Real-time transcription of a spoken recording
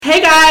Hey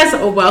guys,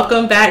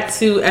 welcome back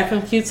to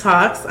FMQ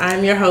Talks.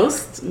 I'm your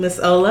host, Miss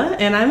Ola,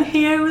 and I'm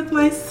here with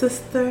my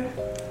sister,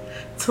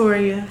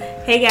 Toria.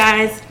 Hey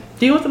guys.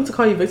 Do you want them to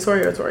call you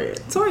Victoria or Toria?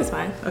 Toria's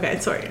fine. Okay,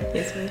 Toria.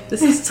 Yes, ma'am.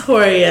 This is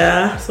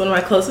Toria. It's one of my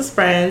closest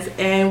friends,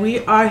 and we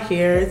are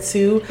here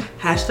to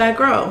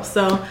 #grow.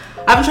 So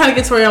I've been trying to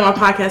get Toria on my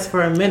podcast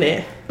for a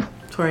minute.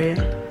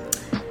 Toria.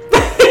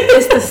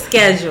 It's the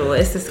schedule.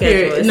 It's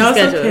okay.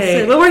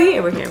 But we're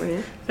here.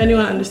 If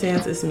anyone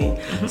understands, it's me.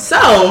 So,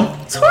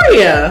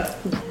 Toria,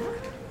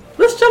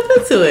 let's jump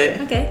into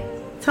it. Okay.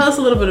 Tell us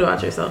a little bit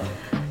about yourself.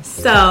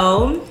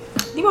 So,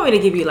 you want me to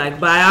give you like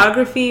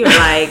biography or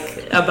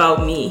like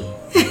about me?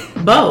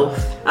 Both.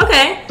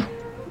 Okay.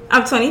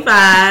 I'm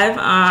 25.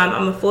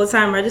 I'm a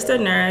full-time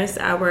registered nurse.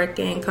 I work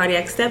in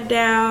cardiac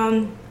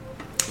step-down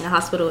in a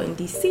hospital in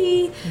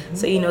DC. Mm-hmm.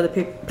 So you know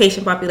the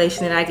patient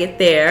population that I get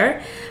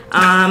there.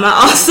 I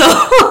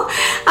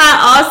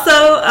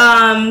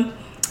also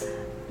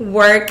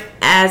work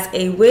as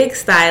a wig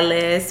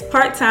stylist,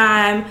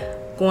 part-time,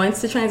 going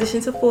to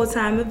transition to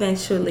full-time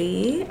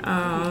eventually.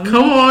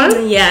 Come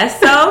on. Yeah,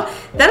 so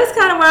that is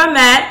kind of where I'm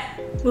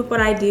at with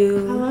what I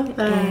do. I love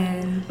that.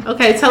 And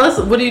okay, tell us,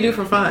 what do you do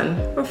for fun?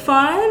 for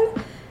fun,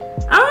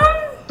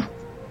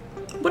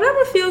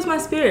 whatever fuels my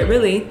spirit,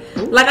 really.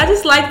 Ooh. Like, I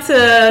just like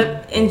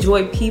to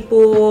enjoy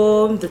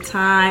people, the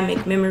time,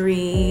 make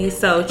memories.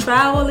 So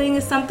traveling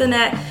is something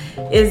that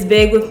is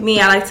big with me.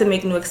 I like to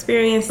make new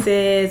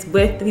experiences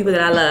with the people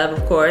that I love,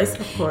 of course.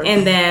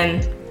 And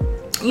then,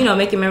 you know,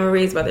 making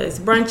memories, whether it's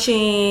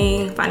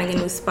brunching, finding a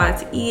new spot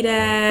to eat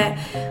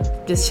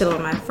at, just chilling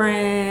with my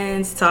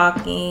friends,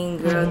 talking,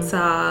 girl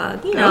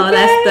talk, you know,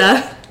 that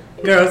stuff.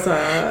 Girl talk.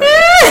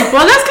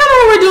 Well, that's kind of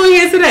what we're doing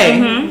here today.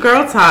 Mm-hmm.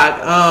 Girl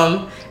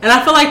talk. And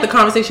I feel like the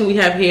conversation we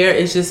have here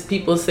is just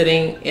people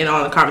sitting in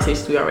on the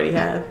conversations we already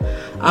have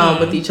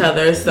with each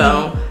other.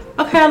 So,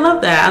 okay, I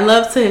love that. I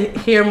love to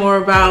hear more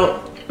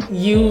about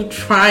you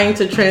trying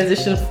to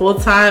transition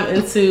full-time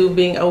into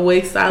being a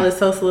wig stylist.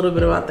 Tell us a little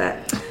bit about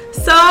that.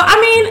 So, I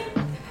mean,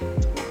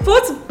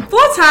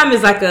 full-time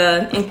is like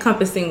a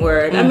encompassing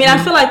word. Mm-hmm. I mean, I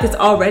feel like it's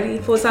already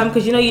full-time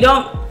because, you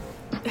know,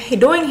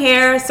 doing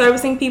hair,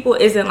 servicing people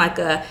isn't like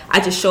I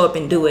just show up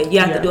and do it. You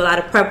have to do a lot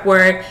of prep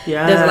work.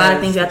 Yes, there's a lot of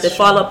things you have to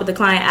follow up with the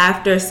client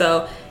after.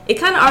 So it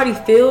kind of already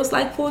feels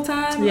like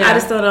full-time. Yeah. I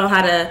just don't know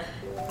how to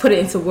put it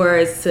into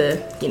words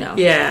to, you know.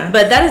 Yeah.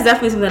 But that is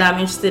definitely something that I'm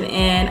interested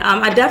in.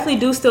 I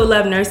definitely do still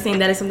love nursing.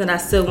 That is something I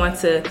still want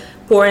to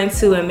pour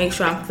into and make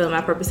sure I'm fulfilling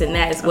my purpose in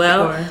that as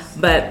well. Of course.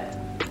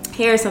 But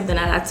hair is something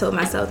that I told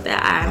myself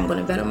that I'm going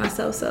to bet on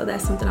myself. So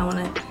that's something I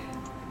want to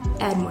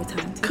add more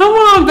time to. Come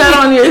on, bet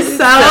on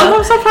yourself.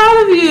 I'm so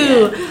proud of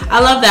you. Yeah. I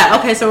love that.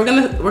 Okay, so we're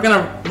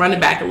gonna run it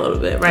back a little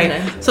bit, right?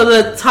 Okay. So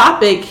the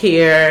topic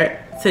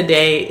here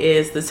today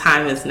is the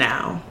time is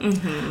now.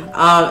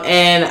 Mm-hmm.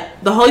 And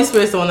the Holy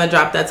Spirit's the one that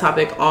dropped that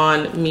topic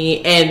on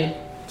me and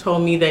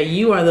told me that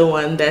you are the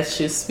one that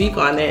should speak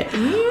on it.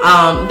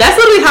 Mm-hmm. That's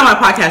literally how my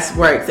podcast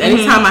works.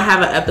 Anytime I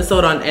have an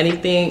episode on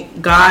anything,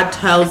 God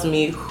tells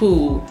me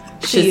who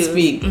should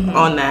speak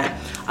on that.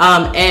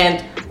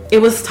 And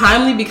it was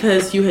timely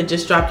because you had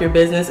just dropped your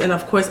business, and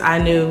of course I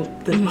knew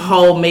the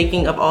whole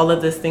making of all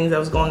of these things that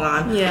was going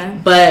on. Yeah.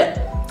 But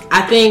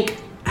I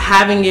think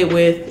having it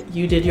with,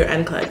 you did your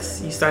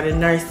NCLEX, you started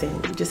nursing,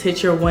 you just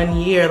hit your 1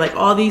 year, like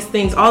all these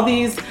things, all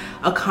these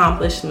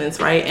accomplishments,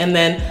 right? And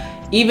then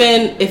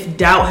even if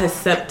doubt has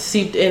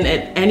seeped in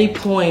at any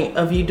point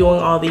of you doing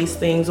all these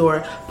things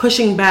or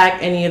pushing back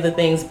any of the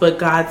things, but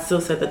God still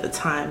said that the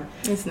time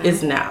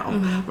is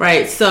now,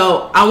 right?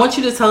 So I want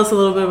you to tell us a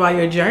little bit about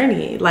your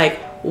journey.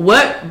 Like,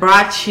 what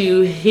brought you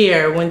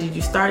here? When did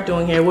you start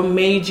doing hair? What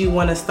made you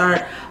want to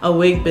start a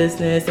wig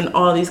business and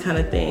all these kind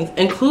of things,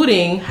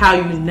 including how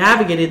you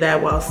navigated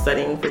that while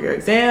studying for your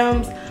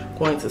exams,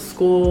 going to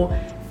school,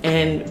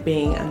 and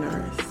being a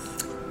nurse?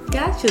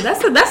 Got you.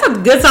 That's a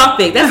good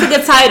topic. That's a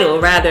good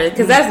title, rather,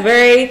 because that's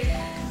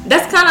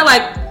kind of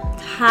like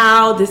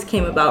how this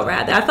came about,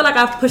 rather. I feel like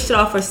I've pushed it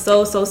off for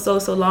so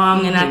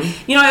long, and I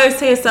always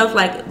say yourself,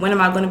 like, when am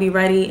I going to be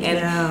ready?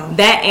 And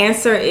that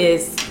answer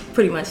is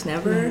pretty much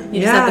never.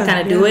 You just have to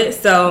kind of do it.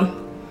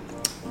 So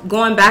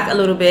going back a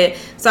little bit,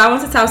 so I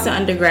went to Towson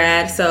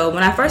undergrad. So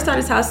when I first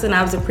started Towson,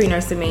 I was a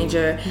pre-nursing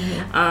major.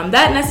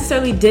 That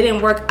necessarily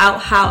didn't work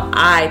out how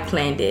I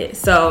planned it.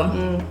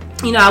 So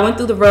you know, I went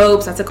through the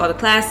ropes, I took all the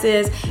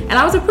classes, and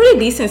I was a pretty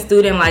decent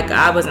student. Like,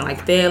 I wasn't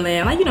like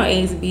failing, like, you know,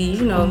 A's, B's,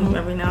 you know,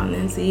 every now and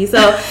then C's.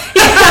 So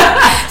science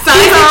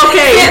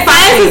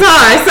is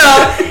hard. So,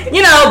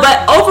 you know,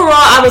 but overall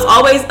I was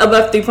always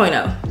above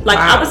 3.0. Like,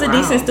 I was a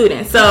decent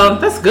student. So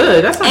that's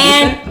good. That's not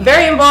decent.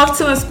 Very involved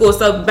too in school.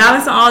 So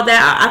balancing all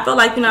that, I felt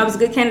like, you know, I was a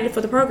good candidate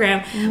for the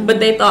program, but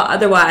they thought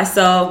otherwise.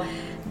 So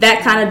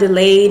that kind of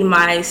delayed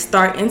my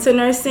start into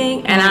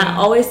nursing. And I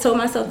always told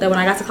myself that when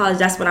I got to college,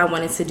 that's what I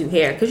wanted to do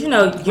hair. Because, you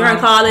know, you're in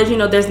college, you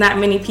know, there's not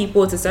many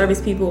people to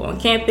service people on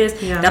campus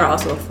that are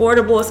also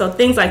affordable. So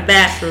things like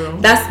that,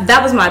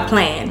 that was my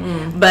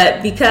plan.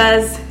 But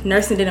because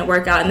nursing didn't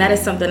work out, and that is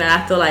something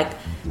that I feel like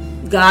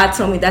God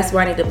told me that's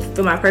where I need to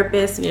fulfill my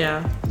purpose.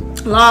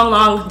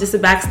 long, just a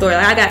backstory.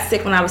 Like, I got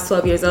sick when I was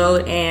 12 years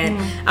old, and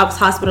I was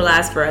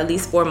hospitalized for at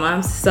least 4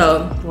 months.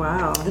 So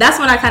wow, that's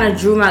when I kind of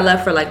drew my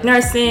love for like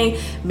nursing,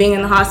 being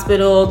in the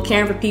hospital,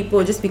 caring for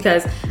people, just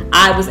because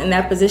I was in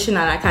that position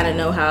and I kind of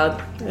know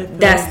how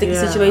that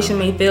situation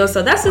may feel.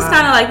 So that's just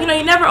kind of like, you know,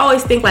 you never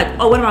always think like,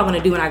 oh, what am I going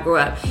to do when I grow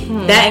up?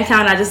 That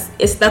encounter,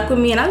 it stuck with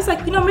me, and I was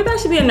like, you know, maybe I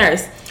should be a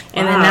nurse.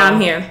 And then now I'm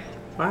here.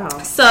 Wow.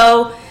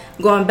 So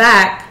going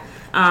back,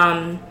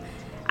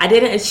 I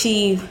didn't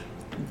achieve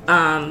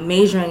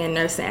majoring in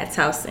nursing at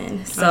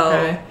Towson.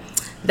 So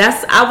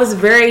I was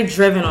very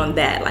driven on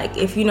that. Like,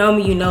 if you know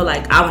me, you know,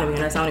 like, I want to be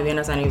a nurse, I want to be a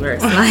nurse, I want to be a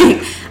nurse.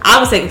 Like, I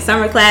was taking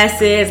summer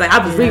classes, like,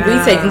 I was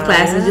retaking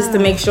classes just to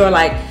make sure,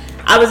 like,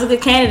 I was a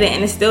good candidate,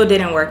 and it still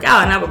didn't work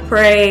out. And I would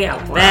pray, I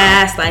would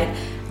fast, like,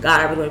 God,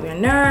 I really want to be a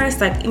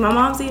nurse. Like, my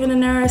mom's even a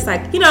nurse.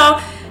 Like, you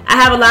know, I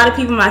have a lot of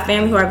people in my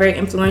family who are very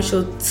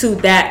influential to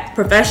that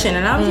profession.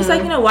 And I was just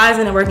like, you know, why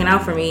isn't it working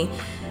out for me?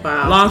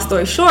 Wow. Long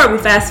story short, we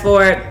fast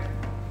forward.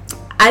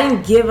 I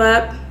didn't give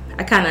up.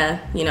 I kind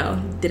of, you know,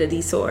 did a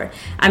detour.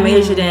 I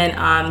majored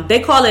in, they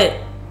call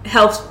it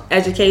health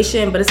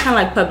education, but it's kind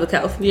of like public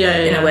health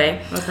in a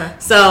way. Okay.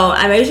 So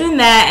I majored in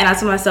that, and I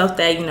told myself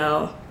that, you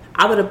know,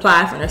 I would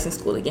apply for nursing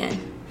school again.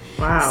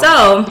 Wow.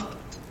 So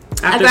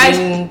after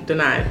being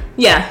denied.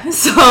 Yeah.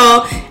 So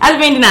after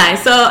being denied.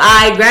 So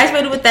I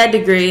graduated with that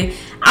degree.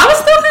 I was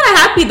still kind of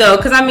happy though,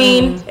 because I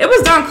mean, it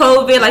was during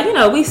COVID. Like, you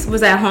know, we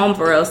was at home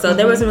for real, so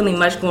there wasn't really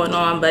much going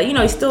on. But, you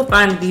know, you still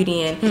find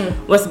beauty in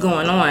what's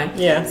going on.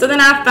 Yeah. So then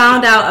I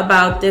found out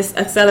about this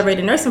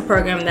accelerated nursing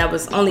program that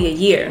was only a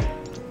year.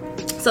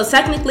 So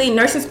technically,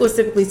 nursing school is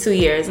typically 2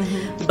 years,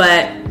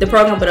 but the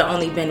program would have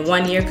only been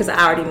 1 year because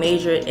I already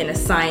majored in a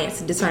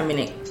science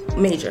determinant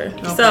major.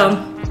 Okay. So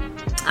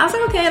I was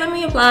like, okay, let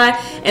me apply.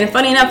 And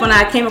funny enough, when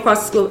I came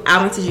across the school,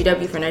 I went to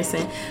GW for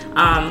nursing.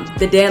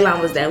 The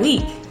deadline was that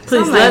week.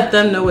 Please let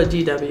them know what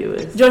GW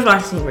is. George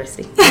Washington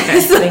University.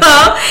 Okay. So,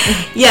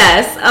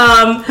 yes.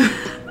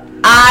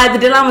 The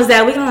deadline was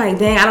that week. I'm like,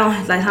 dang, I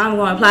don't, like, how I'm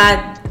going to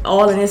apply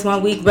all in this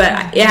 1 week.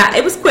 But yeah,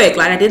 it was quick.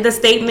 Like, I did the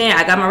statement,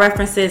 I got my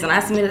references, and I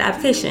submitted the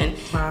application.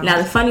 Wow. Now,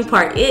 the funny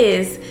part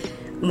is,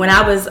 when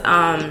I was,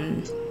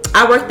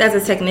 I worked as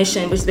a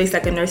technician, which is basically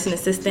like a nursing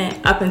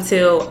assistant, up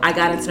until I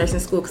got into nursing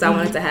school because I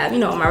wanted to have, you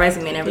know, my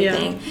resume and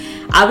everything.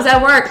 Yeah. I was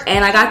at work,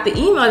 and I got the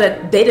email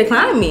that they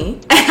declined me.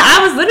 And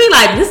I was literally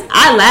like,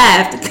 I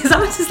laughed because I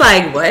was just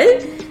like,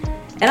 what?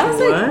 And I was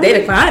like, they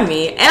declined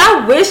me. And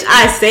I wish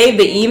I saved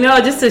the email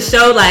just to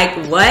show,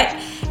 like, what?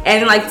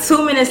 And like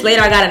 2 minutes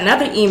later, I got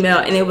another email,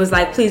 and it was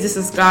like, please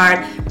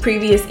disregard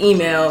previous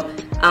email.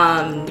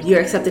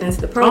 You're accepted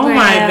into the program. Oh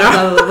my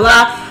God. Blah, blah,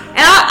 blah. And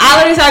I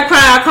literally started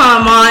crying. I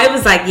called my mom. It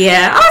was like,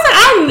 yeah.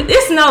 I was like,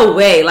 it's no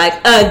way. Like,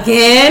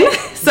 again.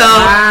 So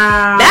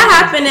that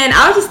happened, and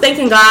I was just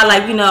thanking God,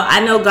 like, you know,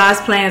 I know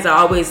God's plans are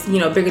always, you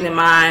know, bigger than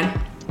mine.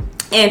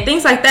 And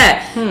things like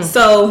that.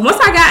 So once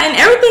I got in,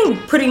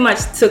 everything pretty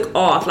much took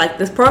off. Like,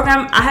 this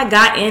program, I had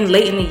got in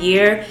late in the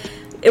year.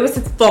 It was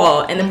the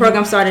fall, and the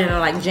program started in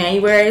like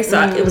January.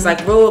 So it was like,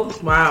 pick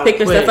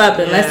your stuff up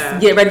and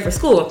let's get ready for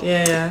school.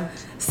 Yeah.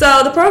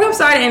 So the program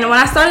started, and when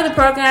I started the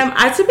program,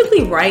 I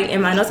typically write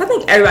in my notes. I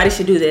think everybody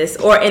should do this,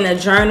 or in a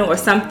journal or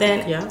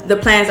something. Yeah. The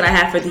plans that I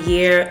have for the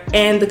year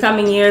and the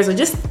coming years, or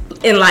just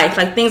in life,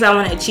 like things I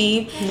want to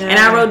achieve. Yeah. And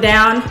I wrote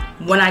down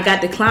when I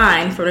got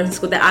declined for nursing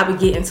school that I would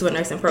get into a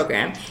nursing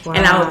program,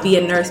 and I would be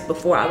a nurse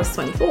before I was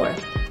 24.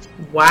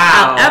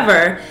 Wow.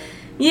 However,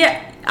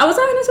 I was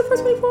a nurse before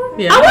 24?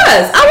 Yeah. I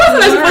was a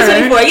nurse before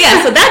 24.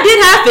 Yeah, so that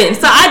did happen.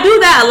 So I do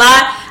that a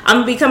lot.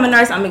 I'm gonna become a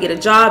nurse. I'm gonna get a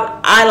job.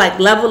 I like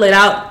level it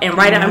out and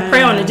write it and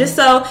pray on it, just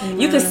so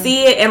you can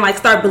see it and like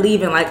start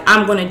believing. Like,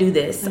 I'm gonna do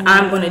this.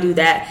 I'm gonna do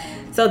that.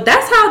 So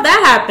that's how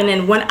that happened.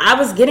 And when I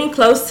was getting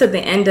close to the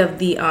end of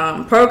the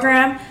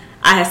program,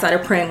 I had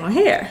started praying on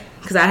hair,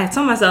 because I had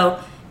told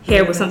myself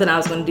hair was something I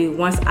was gonna do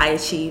once I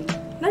achieved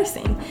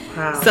nursing.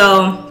 Wow.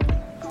 So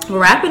we're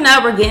wrapping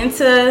up. We're getting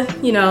to,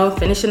 you know,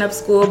 finishing up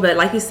school. But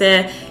like you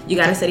said, you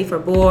got to study for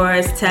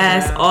boards,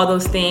 tests, all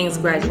those things,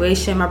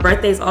 graduation. My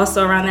birthday's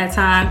also around that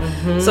time.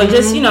 So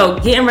just, you know,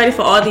 getting ready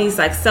for all these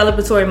like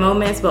celebratory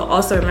moments, but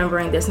also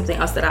remembering there's something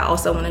else that I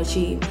also want to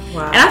achieve.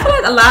 Wow. And I feel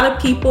like a lot of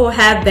people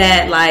have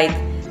that like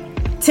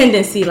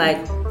tendency, like,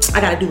 I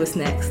gotta do what's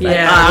next. Like,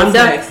 I'm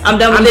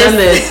done with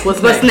this.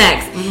 What's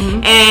next?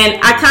 And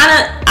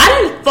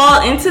I didn't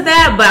fall into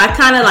that, but I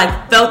kind of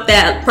like felt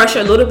that pressure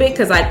a little bit,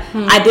 because like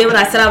I did what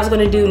I said I was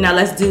going to do. Now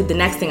let's do the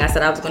next thing I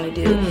said I was going to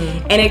do.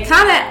 And it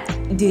kind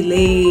of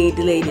delayed,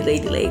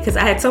 because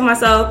I had told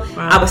myself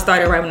I would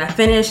start it right when I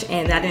finished,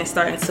 and I didn't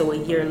start until a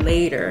year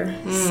later.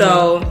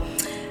 So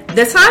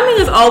the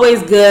timing is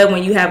always good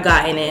when you have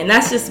gotten it, and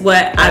that's just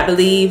what I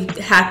believe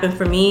happened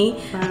for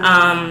me.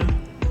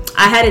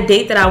 I had a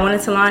date that I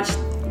wanted to launch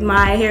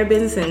my hair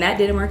business, and that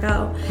didn't work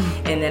out.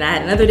 And then I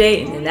had another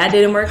date, and then that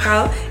didn't work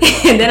out.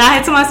 And then I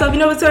had to myself, you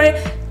know what,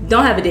 Toria?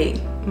 Don't have a date.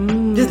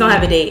 Just don't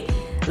have a date.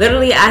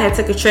 Literally, I had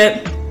took a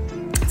trip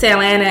to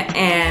Atlanta,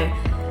 and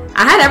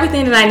I had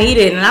everything that I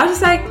needed. And I was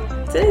just like,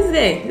 today's the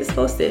day. Just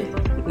post it.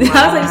 Wow.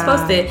 I was like, just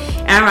post it.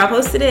 And I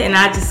posted it, and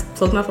I just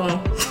closed my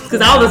phone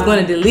because I was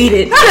going to delete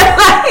it.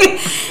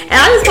 And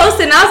I just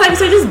posted, and I was like,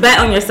 so just bet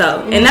on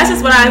yourself. And that's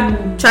just what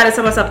I try to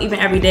tell myself even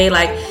every day.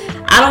 Like,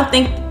 I don't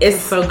think it's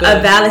so a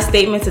valid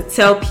statement to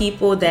tell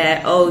people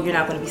that, oh, you're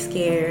not going to be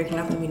scared, you're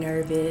not going to be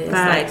nervous.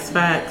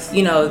 Facts.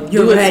 You know,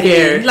 you're ready.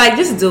 Scared. Like,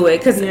 just do it.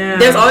 Because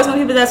there's always some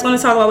people that's going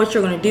to talk about what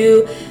you're going to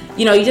do.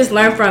 You know, you just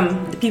learn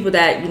from the people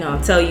that, you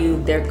know, tell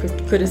you their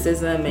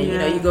criticism, and, you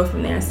know, you go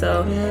from there.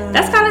 So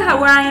that's kind of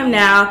where I am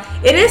now.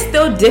 It is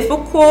still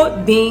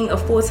difficult being a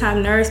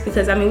full-time nurse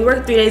because, I mean, we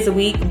work 3 days a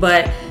week,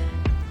 but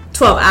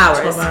 12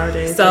 hours. 12-hour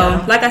days.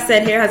 So, like I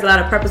said, hair has a lot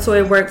of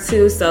preparatory work,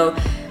 too. So,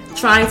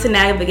 trying to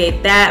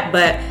navigate that,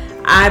 but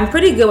I'm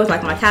pretty good with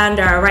like my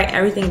calendar. I write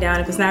everything down.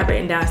 If it's not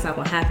written down, it's not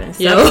going to happen.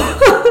 So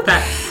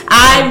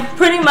I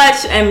pretty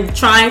much am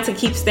trying to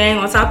keep staying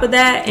on top of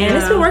that, and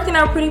it's been working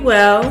out pretty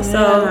well.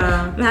 So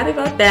I'm happy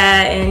about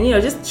that, and you know,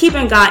 just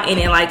keeping God in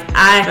it. Like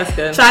I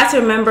try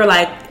to remember,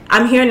 like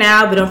I'm here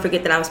now, but don't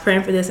forget that I was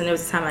praying for this, and there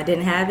was a time I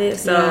didn't have it.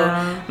 So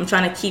I'm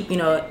trying to keep, you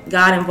know,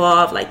 God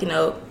involved. Like, you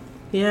know,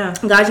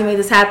 God, you made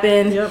this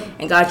happen,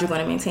 and God, you're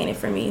going to maintain it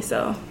for me.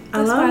 So. I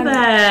love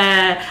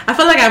that. I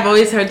feel like I've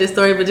always heard this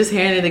story, but just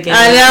hearing it again.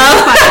 I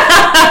know.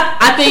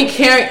 I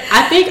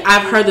think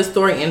I've heard the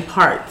story in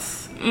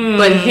parts,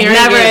 but hearing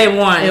never it in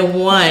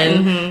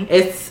one,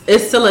 it's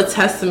still a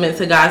testament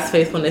to God's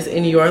faithfulness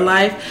in your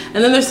life.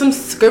 And then there's some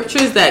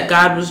scriptures that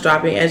God was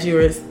dropping as you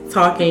were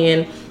talking,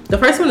 and the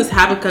first one is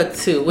Habakkuk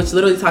 2, which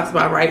literally talks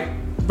about write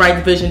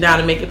the vision down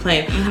and make it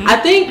plain. I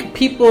think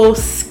people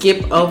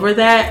skip over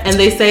that and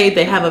they say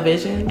they have a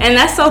vision, and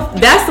that's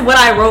what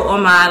I wrote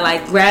on my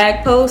like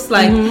rag post,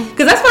 like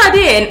because that's what I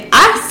did, and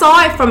I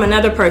saw it from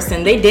another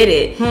person. They did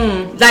it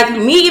like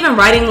me, even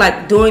writing,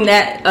 like doing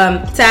that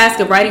task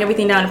of writing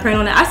everything down and praying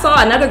on it. I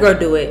saw another girl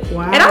do it,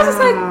 and I was just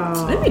like,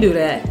 let me do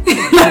that.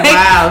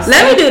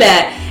 Let me do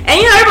that. And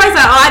you know, everybody's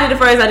like, oh, I did it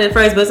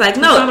first, but it's like,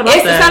 no,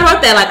 it's not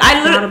about that. Like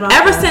I literally,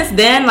 ever since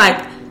then,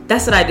 like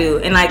that's what I do.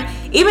 And like,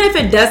 even if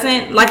it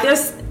doesn't, like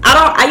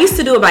I used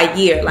to do it by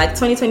year. Like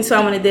 2022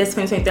 I wanted this,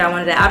 2023 I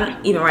wanted that. I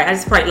don't even write. I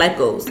just write life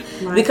goals.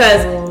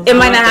 Because it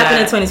might not happen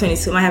in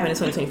 2022. It might happen in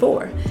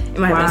 2024. It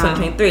might happen in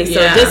 2023. So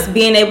just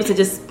being able to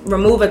just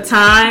remove a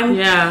time.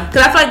 Yeah.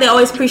 Because I feel like they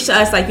always preach to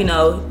us like, you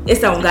know,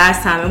 it's on God's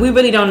time. And we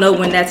really don't know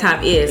when that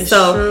time is.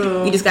 So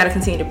true. You just got to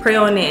continue to pray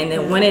on it. And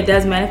then when it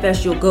does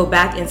manifest, you'll go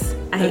back and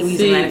I hate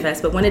using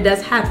manifest, but when it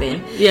does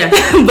happen,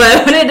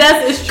 but when it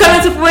does come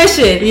into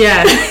fruition,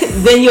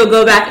 then you'll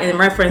go back and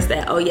reference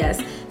that. Oh yes,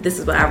 this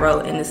is what I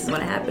wrote, and this is when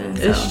it happened.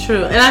 So. It's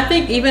true, and I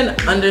think even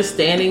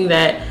understanding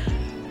that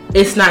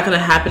it's not going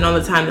to happen on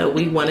the time that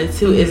we want it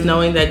to is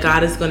knowing that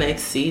God is going to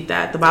exceed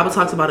that. The Bible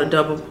talks about a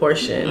double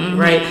portion,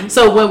 right?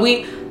 So when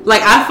we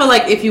I feel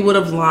like if you would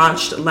have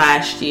launched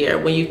last year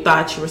when you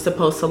thought you were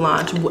supposed to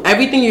launch,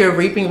 everything you're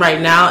reaping right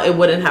now, it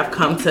wouldn't have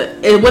come in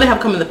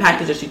the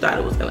package that you thought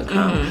it was going to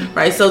come,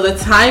 right? So the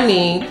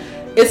timing,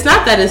 it's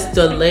not that it's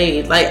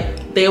delayed.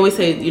 Like they always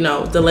say, you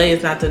know, delay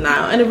is not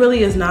denial, and it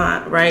really is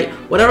not, right?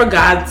 Whatever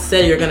God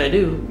said you're going to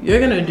do, you're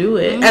going to do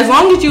it as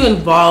long as you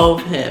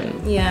involve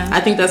Him. Yeah, I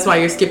think that's why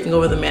you're skipping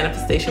over the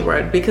manifestation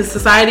word, because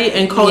society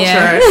and culture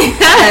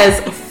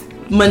has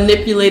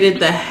manipulated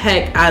the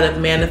heck out of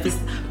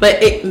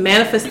but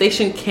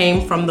manifestation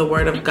came from the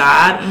word of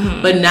God,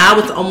 but now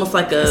it's almost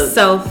like a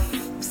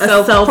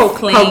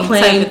self-proclaimed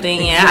type of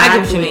thing. Yeah, I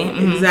get what you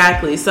mean.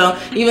 Exactly. So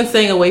even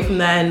staying away from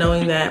that and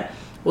knowing that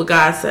what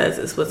God says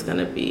is what's going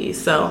to be.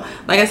 So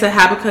like I said,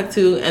 Habakkuk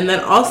 2, and then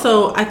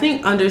also I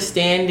think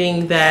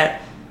understanding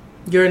that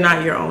you're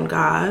not your own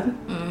God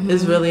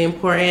is really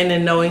important,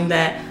 and knowing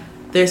that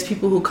there's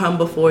people who come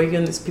before you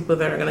and there's people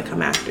that are going to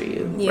come after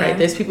you, right?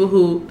 There's people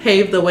who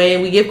pave the way,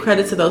 and we give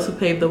credit to those who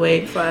pave the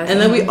way. And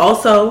then we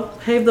also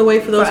pave the way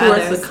for those who are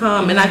to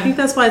come. And I think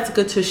that's why it's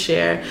good to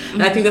share.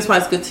 And I think that's why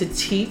it's good to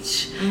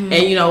teach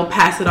and, you know,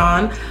 pass it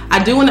on.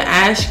 I do want to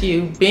ask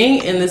you,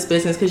 being in this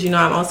business, because, you know,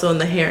 I'm also in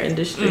the hair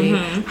industry,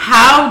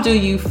 how do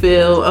you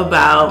feel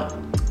about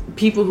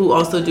people who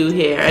also do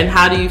hair, and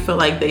how do you feel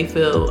like they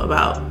feel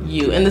about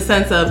you, in the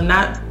sense of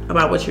not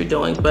about what you're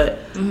doing, but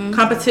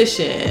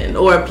competition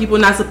or people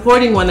not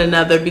supporting one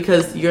another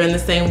because you're in the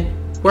same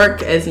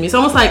work as me? It's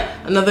almost like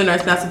another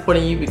nurse not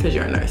supporting you because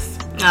you're a nurse.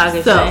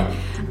 That's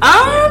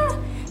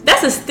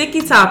a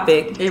sticky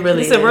topic. It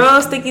really is. It's a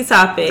real sticky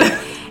topic.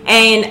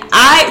 And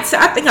I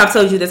think I've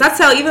told you this. I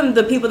tell even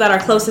the people that are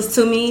closest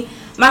to me,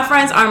 my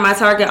friends aren't my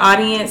target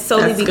audience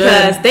solely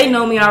because they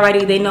know me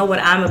already. They know what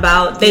I'm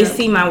about. They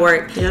see my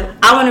work.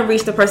 I want to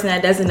reach the person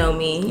that doesn't know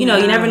me. You know,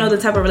 you never know the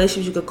type of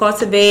relationships you could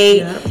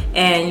cultivate.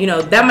 And, you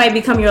know, that might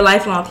become your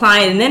lifelong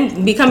client and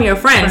then become your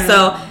friend.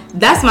 So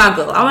that's my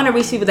goal. I want to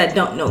reach people that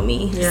don't know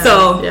me.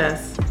 So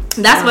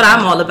that's what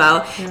I'm all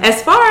about.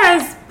 As far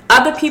as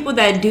other people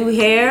that do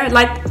hair,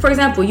 like for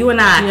example, you and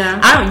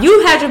I,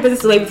 you had your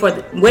business way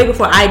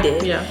before I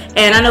did,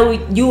 and I know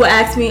you will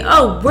ask me,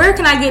 oh, where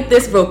can I get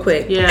this real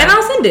quick, and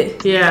I'll send it,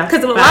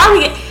 because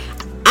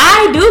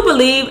I do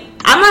believe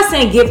I'm not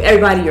saying give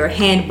everybody your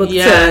handbook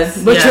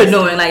to what you're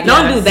doing. Like,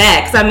 don't do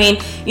that. Because, I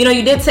mean, you know,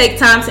 you did take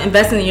time to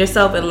invest in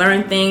yourself and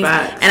learn things.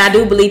 Right. And I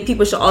do believe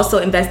people should also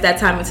invest that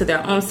time into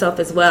their own self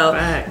as well.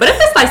 Right. But if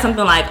it's like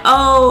something like,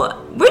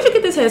 oh, where'd you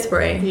get this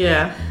hairspray?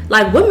 Yeah.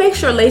 Like, what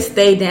makes your lace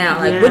stay down?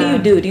 Like, what do you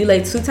do? Do you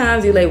lay 2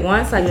 times? Do you lay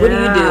once? Like, what do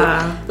you do?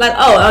 Like,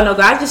 oh no,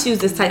 girl, I just use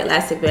this tight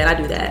elastic band. I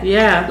do that.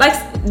 Yeah. Like,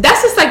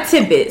 that's just like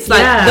tidbits.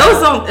 Like,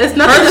 those don't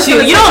hurt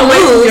you. You don't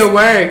lose your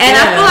work. And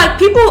I feel like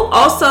people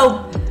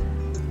also,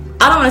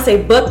 I don't want to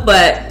say book,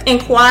 but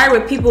inquire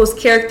with people's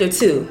character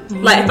too.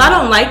 Mm-hmm. Like, if I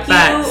don't like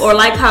you or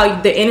like how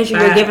the energy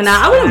you're giving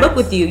out, I wouldn't book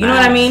with you. You know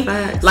what I mean?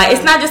 Like,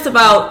 it's not just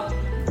about,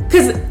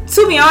 because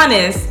to be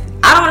honest,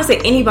 I don't want to say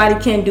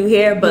anybody can do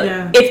hair,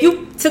 but if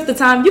you took the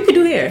time, you could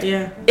do hair.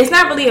 Yeah. It's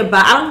not really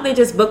about, I don't think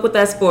they just book with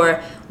us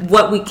for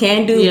what we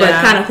can do, but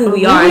kind of who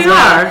we are as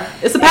well.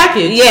 It's a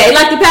package. Yeah,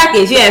 like the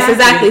package. Yes,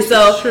 exactly.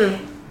 So true.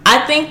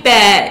 I think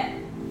that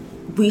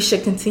we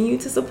should continue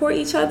to support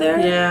each other.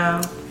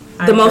 Yeah.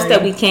 The most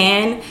that we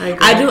can.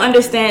 I do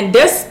understand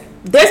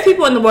there's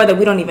people in the world that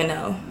we don't even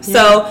know.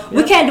 So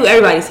we can't do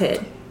everybody's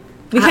head.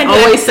 We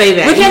can't say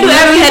that. We can't do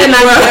every head in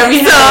the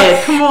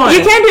world. Come on.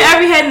 You can't do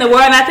every head in the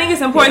world, and I think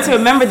it's important to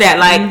remember that.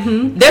 Like,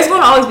 there's going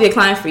to always be a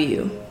client for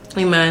you.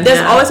 Amen. There's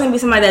always going to be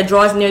somebody that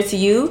draws near to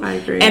you. I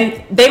agree.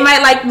 And they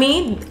might like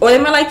me, or they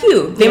might like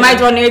you. They might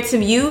draw near to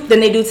you than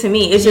they do to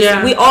me. It's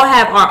just we all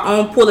have our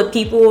own pool of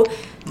people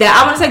that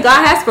I want to say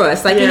God has for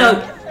us. Like, you know,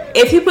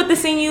 if He put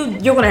this in you,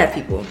 you're going to have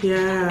people.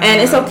 Yeah. And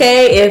it's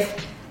okay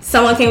if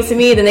someone came to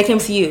me, then they came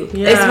to you.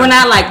 Yeah. We're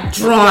not like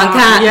drawn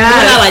kind. We're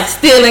not like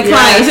stealing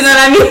clients. You know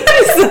what I mean?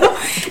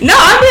 So, no,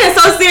 I'm being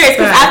so serious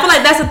because I feel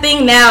like that's a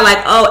thing now. Like,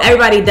 oh,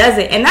 everybody does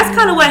it, and that's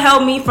kind of what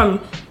helped me from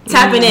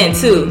tapping in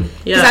too.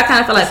 Because I kind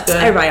of feel like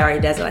everybody already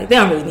does it. Like, they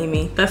don't really need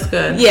me. That's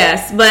good.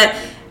 Yes, but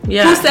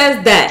who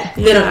says that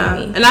they don't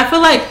need me? And I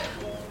feel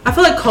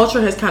like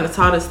culture has kind of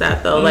taught us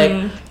that though.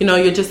 Like, you know,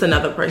 you're just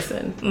another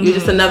person. You're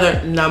just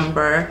another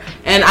number.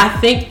 And I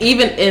think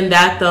even in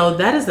that though,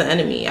 that is the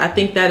enemy. I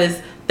think that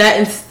is that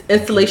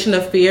installation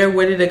of fear.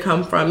 Where did it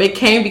come from? It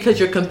came because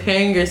you're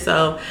comparing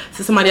yourself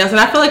to somebody else. And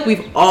I feel like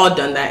we've all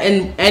done that.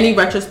 In any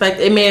retrospect,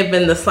 it may have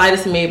been the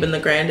slightest, it may have been the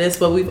grandest,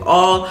 but we've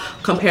all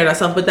compared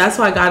ourselves. But that's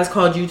why God has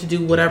called you to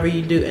do whatever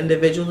you do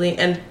individually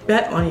and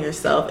bet on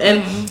yourself.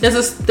 And there's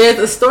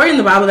a story in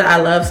the Bible that I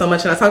love so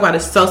much, and I talk about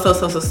it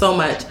so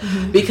much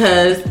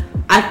because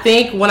I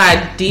think when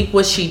I deep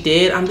what she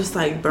did, I'm just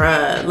like,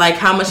 bruh, like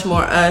how much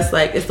more us,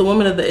 like it's the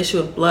woman of the issue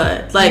of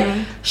blood.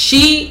 Like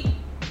she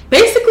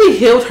basically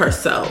healed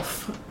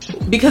herself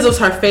because it was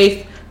her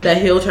faith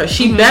that healed her.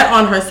 She bet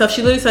on herself.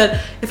 She literally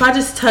said, if I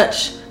just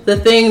touch the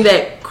thing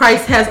that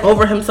Christ has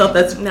over himself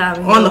that's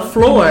on the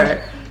floor,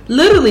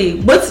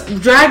 literally what's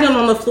dragging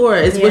on the floor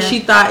is what she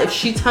thought if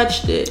she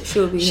touched it,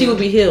 she would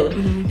be healed.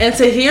 And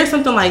to hear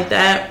something like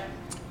that,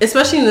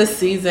 especially in this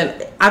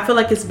season, I feel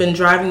like it's been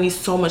driving me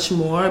so much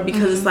more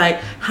because it's like,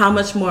 how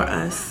much more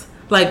us?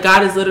 Like,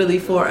 God is literally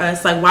for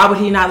us. Like, why would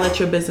He not let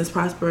your business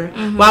prosper?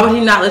 Why would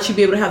He not let you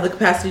be able to have the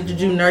capacity to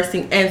do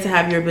nursing and to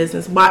have your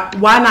business? Why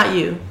not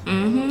you?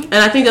 And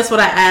I think that's what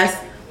I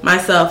asked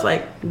myself,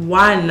 like,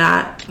 why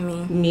not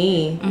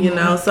me? You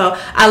know? So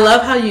I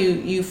love how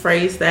you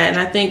phrase that.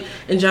 And I think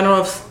in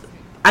general,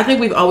 I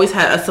think we've always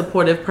had a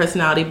supportive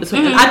personality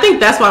between I think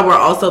that's why we're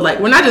also like,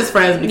 we're not just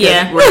friends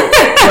because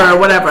we're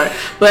whatever,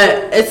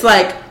 but it's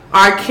like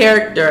our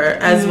character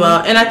as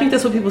well. And I think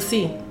that's what people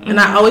see. And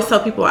I always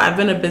tell people I've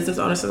been a business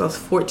owner since I was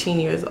 14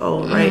 years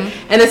old, right?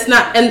 And it's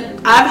not,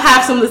 and I've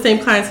had some of the same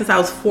clients since I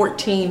was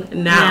 14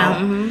 now.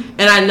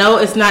 And I know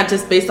it's not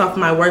just based off of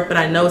my work, but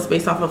I know it's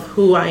based off of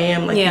who I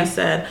am, like you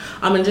said.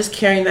 And just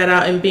carrying that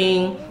out and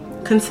being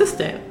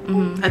consistent.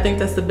 I think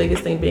that's the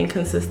biggest thing, being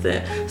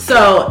consistent.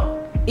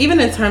 So even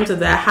in terms of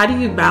that, how do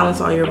you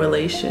balance all your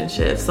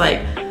relationships?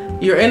 Like,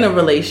 you're in a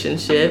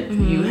relationship,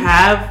 you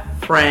have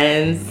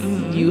friends,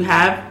 you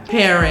have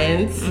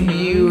parents,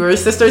 your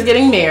sister's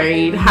getting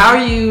married. How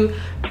are you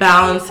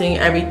balancing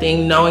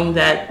everything, knowing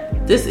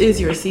that this is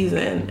your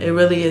season? It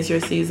really is your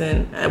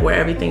season where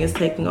everything is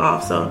taking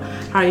off. So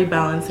how are you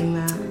balancing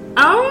that?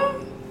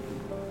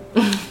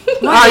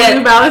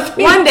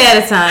 One day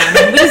at a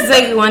time. We just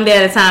take it one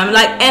day at a time.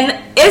 Like,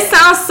 and it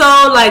sounds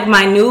so like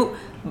minute,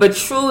 but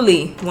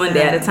truly one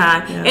day at a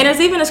time. And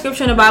there's even a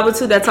scripture in the Bible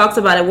too that talks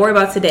about it. Worry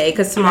about today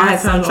because tomorrow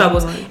has some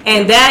troubles.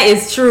 And that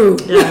is true.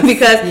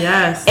 Because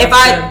if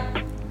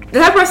the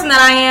type of person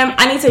that I am,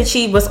 I need to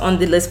achieve what's on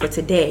the list for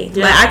today.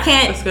 Like, I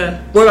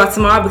can't worry about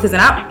tomorrow because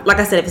then like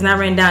I said, if it's not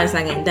written down, it's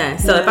not getting done.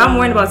 So if I'm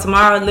worrying about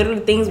tomorrow,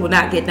 literally things will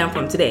not get done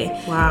from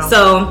today. Wow.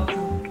 So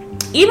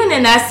even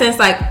in that sense,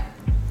 like,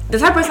 the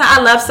type of person I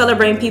love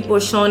celebrating people,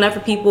 showing up for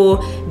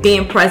people,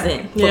 being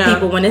present for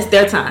people when it's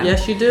their time.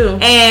 Yes, you do.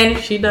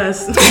 And she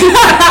does.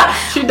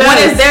 She does. When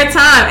it's their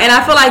time. And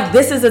I feel like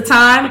this is a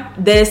time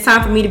that it's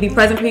time for me to be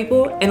present for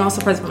people and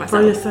also present for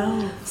myself. For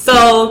yourself.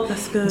 So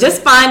that's good.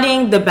 Just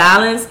finding the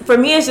balance. For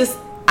me, it's just,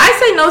 I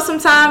say no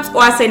sometimes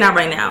or I say not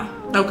right now.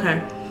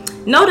 Okay.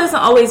 No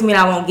doesn't always mean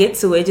I won't get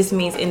to it. It just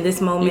means in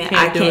this moment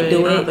I can't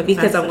do it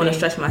because I'm going to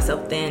stretch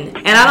myself thin.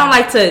 And I don't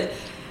like to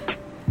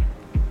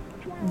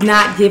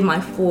not give my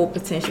full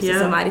potential to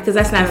somebody, because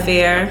that's not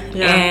fair,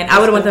 and I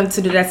wouldn't want them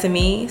to do that to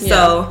me.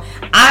 So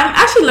I'm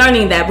actually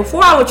learning that.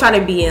 Before I would try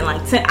to be in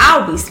like 10, I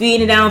would be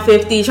speeding down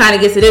 50, trying to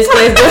get to this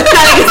place, trying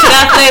to get to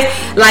that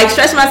place, like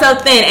stretch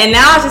myself thin. And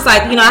now it's just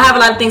like, you know, I have a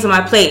lot of things on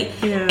my plate,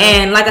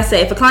 and like I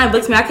said, if a client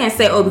books me, I can't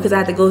say, oh, because I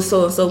have to go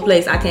so and so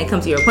place, I can't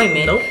come to your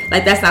appointment.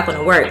 Like, that's not going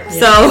to work.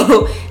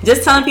 So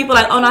just telling people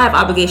like, oh no, I have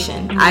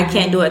obligation, I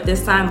can't do it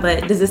this time,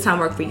 but does this time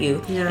work for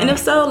you? And if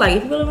so, like,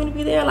 if you really want to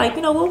be there, like,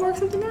 you know, we'll work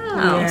something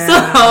out.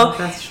 So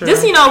that's true.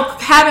 Just, you know,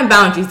 having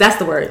boundaries, that's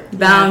the word,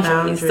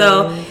 boundaries.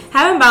 So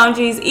having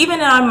boundaries, even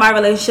in my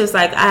relationships,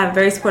 like, I have a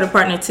very supportive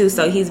partner too,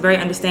 so he's very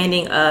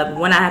understanding of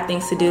when I have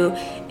things to do.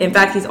 In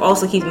fact, he's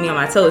also keeping me on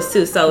my toes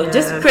too. So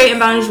just creating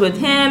boundaries with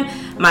him,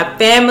 my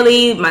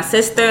family, my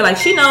sister, like,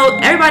 she knows,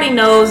 everybody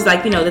knows,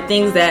 like, you know, the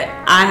things that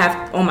I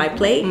have on my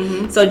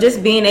plate. So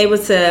just being able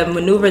to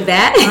maneuver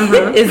that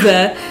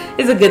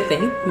is a good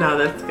thing. No,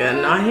 that's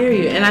good. No, I hear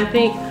you. And I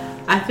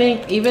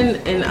think even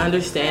in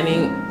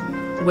understanding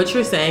what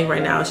you're saying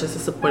right now is just a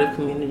supportive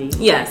community.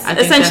 Yes,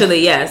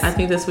 essentially, yes. I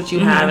think that's what you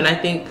have, and I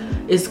think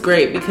it's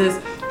great because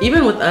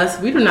even with us,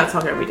 we do not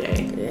talk every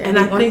day. And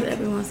I think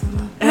every once in a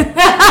while.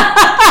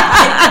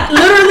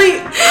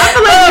 Literally, I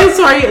feel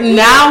like you, Toria,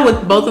 now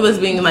with both of us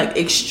being like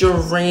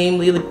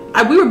extremely,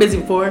 we were busy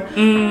before,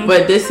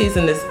 but this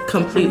season is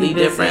completely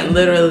different.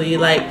 Literally,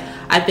 like,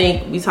 I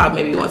think we talk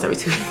maybe once every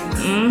 2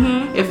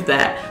 weeks, if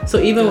that. So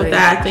even with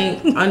that, I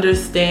think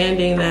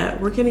understanding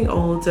that we're getting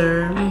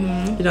older.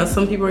 You know,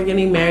 some people are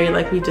getting married,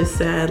 like we just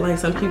said. Like,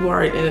 some people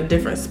are in a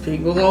different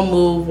speed. We're gonna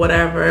move,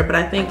 whatever. But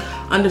I think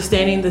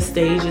understanding the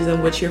stages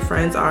in which your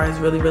friends are is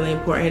really, really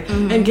important,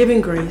 and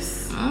giving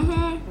grace.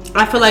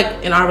 I feel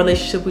like in our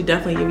relationship, we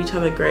definitely give each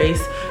other grace.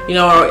 You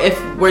know, or if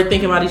we're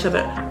thinking about each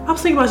other, I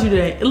was thinking about you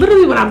today.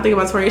 Literally, when I'm thinking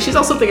about Toria, she's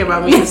also thinking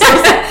about me. So, I'm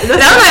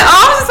like, oh,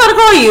 I was just about to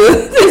call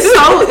you.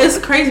 It's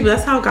crazy, but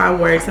that's how God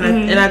works,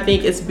 and I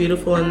think it's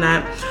beautiful in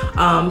that.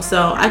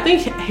 So I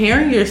think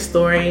hearing your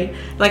story,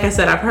 like I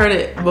said, I've heard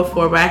it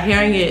before, but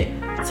hearing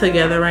it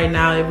together right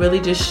now, it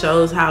really just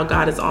shows how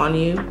God is on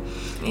you,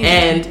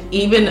 and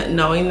even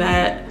knowing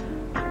that.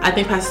 I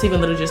think Pastor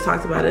Stephen literally just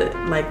talked about it,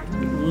 like,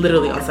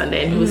 literally on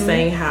Sunday, and he was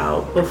saying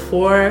how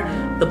before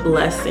the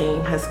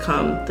blessing has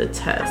come the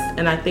test.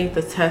 And I think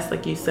the test,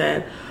 like you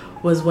said,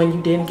 was when you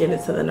didn't get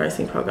into the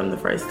nursing program the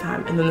first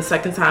time, and then the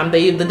second time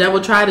the devil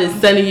tried to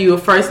send you a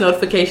first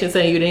notification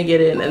saying you didn't get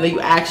in, and then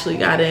you actually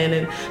got in.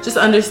 And just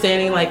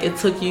understanding, like, it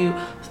took you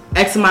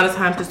X amount of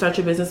time to start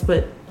your business,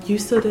 but you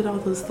still did all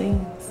those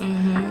things.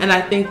 And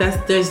I think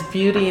there's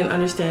beauty in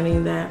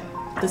understanding that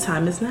the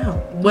time is now.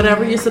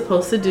 Whatever you're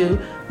supposed to do,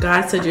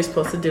 God said you're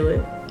supposed to do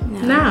it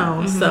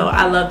now. So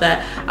I love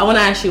that. I want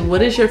to ask you,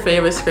 what is your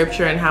favorite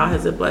scripture and how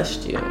has it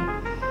blessed you?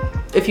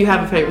 If you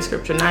have a favorite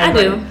scripture. I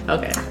do.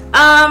 Okay.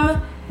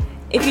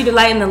 If you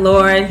delight in the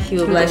Lord, He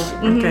will bless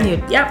you.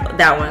 Okay. Yep,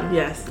 that one.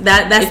 Yes.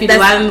 That's if you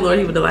delight in the Lord,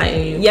 He will delight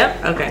in you.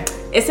 Yep. Okay.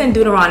 It's in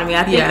Deuteronomy,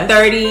 I think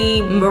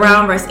 30,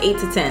 around verse 8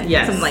 to 10.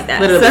 Yes. Something like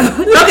that. Literally.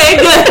 So, okay,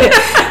 good.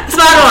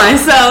 Spot on.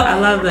 So I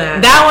love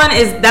that.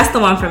 That's the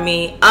one for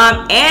me.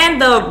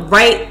 And the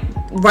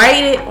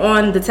write it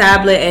on the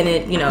tablet, and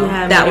it, you know,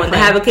 that one, the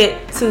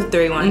Habakkuk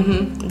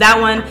 2:3 that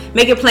one,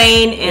 make it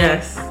plain.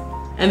 And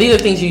and these are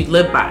things you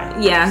live by.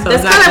 Yeah, so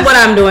that's kind of what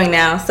I'm doing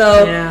now.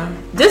 So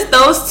just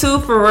those two,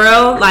 for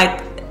real,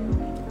 like,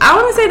 I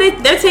want to say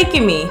they're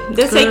taking me.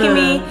 They're taking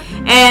me.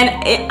 And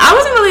I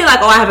wasn't really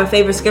like, oh, I have a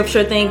favorite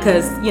scripture thing,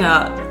 because, you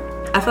know,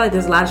 I feel like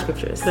there's a lot of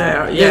scriptures.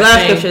 There's a lot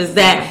of scriptures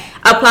that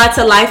apply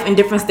to life in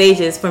different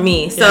stages for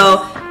me.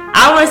 So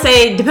I want to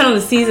say, depending on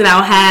the season,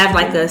 I'll have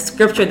like a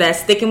scripture that's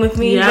sticking with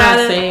me.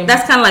 Same.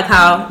 That's kind of like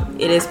how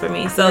it is for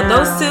me. So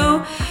those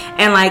two,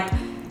 and like,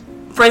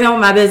 for example,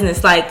 my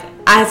business, like,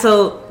 I had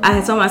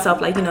told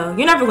myself, like, you know,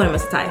 you're never going to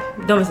miss a tithe.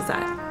 Don't miss a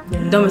tithe.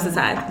 Don't miss a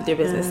tithe with your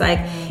business. Like,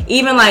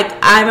 even like,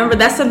 I remember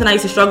that's something I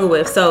used to struggle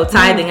with. So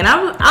tithing, and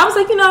I was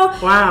like, you know,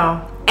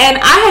 And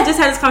I had just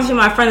had this conversation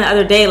with my friend the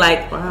other day,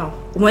 like,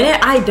 when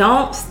I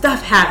don't,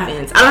 stuff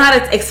happens. I don't know how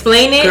to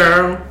explain it.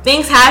 Girl.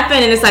 Things happen,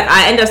 and it's like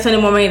I end up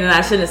spending more money than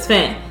I should have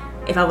spent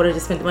if I would have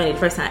just spent the money the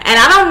first time. And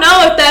I don't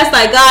know if that's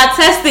like God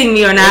testing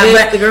me or not,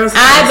 but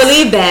I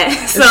believe that.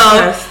 So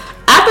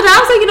after that, I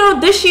was like, you know,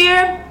 this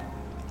year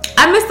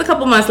I missed a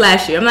couple months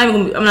last year. I'm not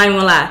even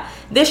gonna lie.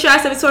 This year I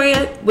said,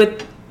 Victoria,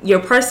 with your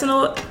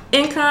personal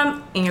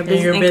income and your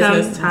business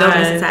income, don't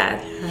miss a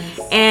tithe.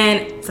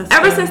 And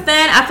ever since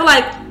then, I feel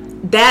like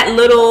that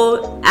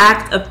little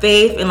act of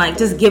faith and like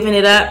just giving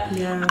it up,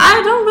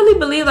 I don't really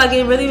believe like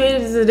it really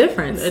makes a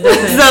difference. It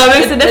doesn't. So it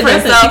makes a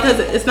difference. Because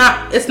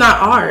it's not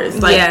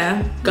ours. Like,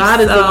 God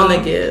is the one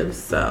that gives.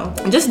 So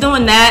just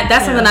doing that,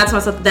 that's something I told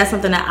myself, that's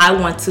something that I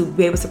want to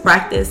be able to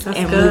practice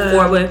and move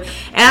forward with.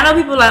 And I know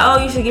people are like,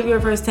 oh, you should give your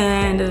first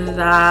 10,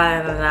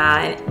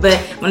 but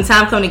when the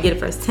time comes to get a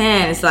first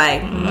 10, it's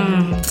like,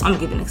 I'm gonna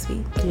give it next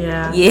week.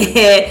 And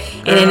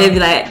then they'll be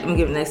like, I'm gonna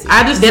give it next week.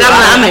 I'm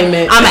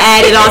gonna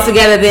add it all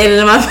together then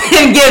and I'm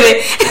gonna give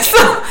it. So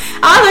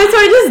I was like,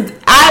 Tori, just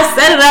I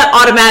set it up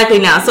automatically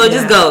now, so it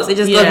just goes. It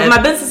just goes. But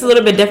my business is a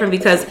little bit different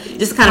because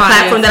just the kind of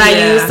platform that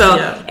I use. So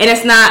and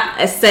it's not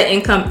a set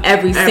income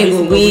every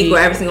single week or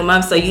every single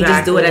month. So you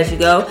just do it as you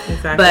go.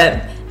 Exactly.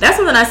 But that's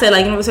something I said,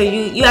 like, you know, so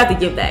you have to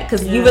give that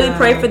because you really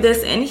pray for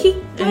this, and he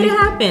made it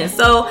happen.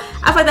 So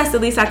I feel like that's the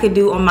least I could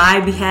do on my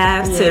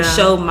behalf to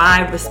show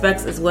my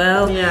respects as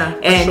well. Yeah,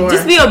 and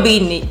just be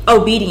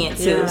obedient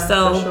too.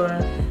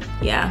 So.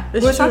 Yeah,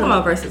 we're talking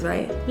about verses,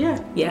 right? Yeah.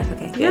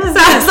 Okay. Yeah. So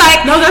it's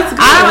like, no, that's good.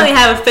 I don't really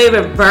have a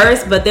favorite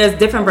verse, but there's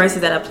different verses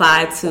that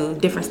apply to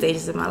different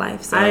stages of my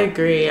life. So I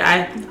agree.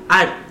 I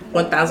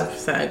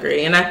 1000%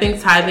 agree, and I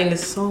think tithing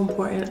is so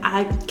important.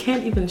 I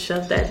can't even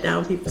shove that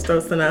down people's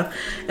throats enough.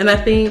 And I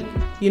think,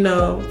 you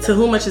know, to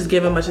whom much is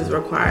given, much is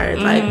required.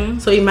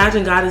 Like, so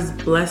imagine God is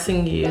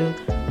blessing you,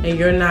 and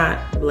you're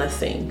not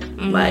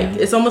blessing. Like,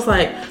 it's almost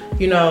like,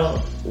 you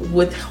know,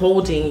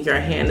 withholding your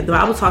hand. The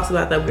Bible talks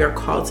about that we are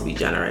called to be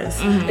generous.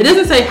 It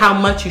doesn't say how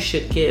much you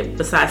should give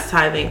besides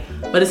tithing,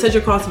 but it says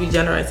you're called to be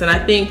generous. And I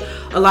think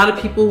a lot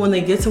of people, when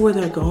they get to where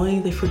they're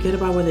going, they forget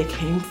about where they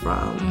came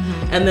from,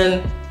 and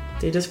then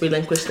they just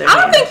relinquish their hand.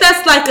 I don't think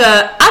that's like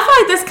I feel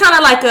like that's kind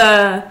of like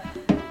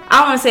I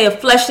don't want to say a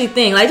fleshly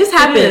thing. Like, it just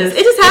happens.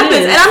 It just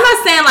happens. And I'm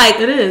not saying like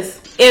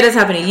it does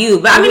happen to you,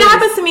 but I mean, it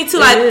happens to me too.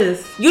 Like,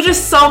 you're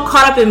just so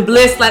caught up in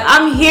bliss. Like,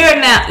 I'm here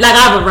now. Like,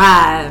 I've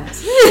arrived.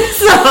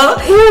 So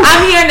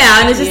I'm here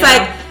now, and it's just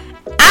like,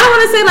 I don't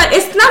want to say like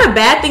it's not a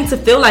bad thing to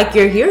feel like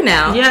you're here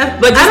now. Yeah,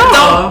 but just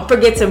don't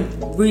forget to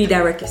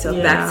redirect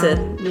yourself back to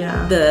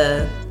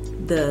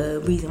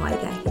the reason why you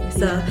got here.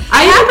 So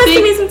I happens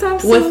to me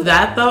sometimes with too.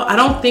 That though, I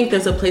don't think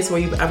there's a place where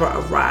you've ever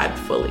arrived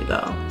fully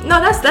though.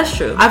 No, that's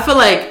true. I feel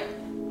like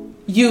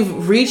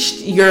you've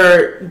reached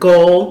your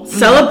goal,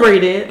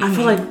 celebrate it. I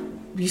feel like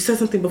you said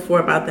something before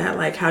about that,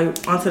 like how you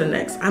on to the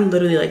next. I'm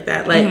literally like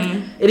that. Like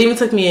it even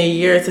took me a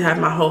year to have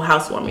my whole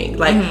housewarming.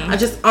 Like I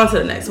just on to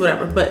the next,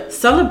 whatever. But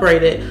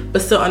celebrate it,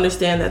 but still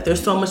understand that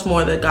there's so much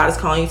more that God is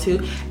calling you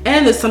to.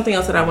 And there's something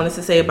else that I wanted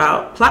to say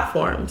about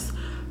platforms.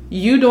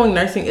 You doing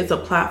nursing is a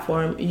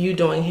platform. You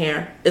doing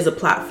hair is a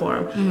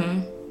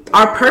platform.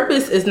 Our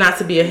purpose is not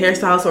to be a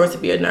hairstylist or to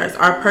be a nurse.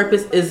 Our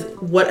purpose is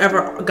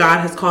whatever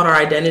God has called our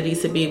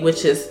identities to be,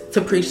 which is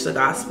to preach the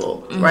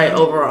gospel, right,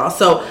 overall.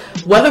 So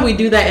whether we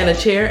do that in a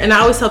chair, and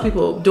I always tell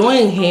people,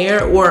 doing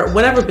hair or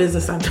whatever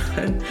business I've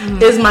done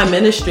is my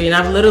ministry, and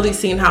I've literally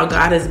seen how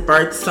God has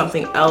birthed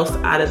something else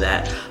out of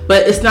that.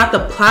 But it's not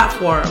the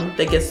platform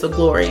that gets the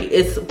glory.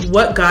 It's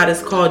what God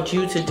has called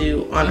you to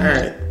do on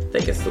earth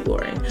that gets the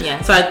glory.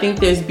 Yeah. So I think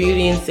there's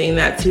beauty in seeing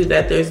that too,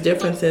 that there's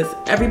differences.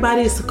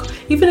 Everybody is,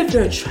 even if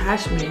you're a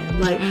trash man,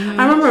 like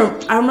I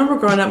remember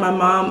growing up, my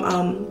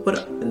mom,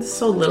 but it's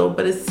so little,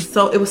 but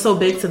it was so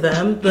big to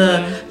them.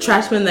 The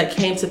trash men that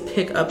came to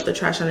pick up the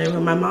trash on the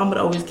neighborhood, my mom would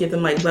always give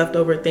them like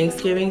leftover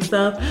Thanksgiving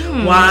stuff,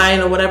 wine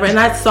or whatever. And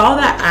I saw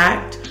that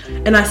act,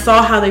 and I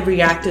saw how they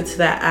reacted to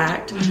that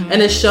act.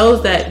 And it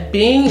shows that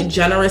being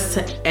generous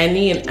to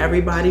any and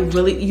everybody,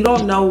 really, you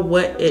don't know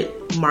what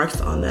it marks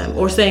on them.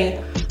 Or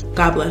saying,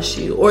 God bless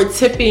you, or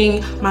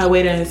tipping my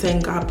waiter and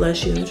saying God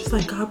bless you, and just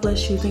like, God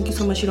bless you, thank you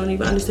so much, you don't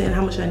even understand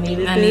how much I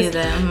needed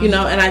this. You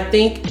know. And I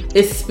think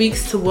it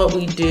speaks to what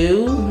we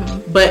do,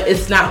 but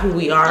it's not who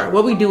we are.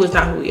 What we do is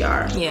not who we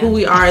are. Who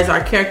we are is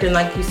our character, and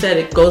like you said,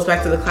 it goes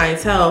back to the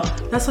clientele.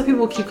 That's why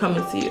people keep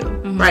coming to you,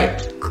 right?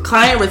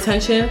 Client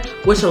retention,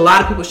 which a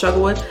lot of people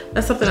struggle with,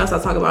 that's something else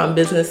I'll talk about in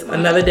business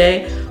another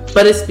day,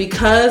 but it's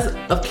because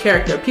of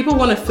character. People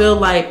want to feel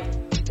like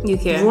you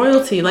care,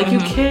 royalty, like you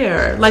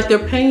care, like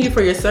they're paying you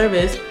for your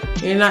service,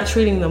 you're not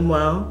treating them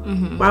well.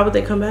 Why would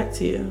they come back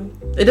to you?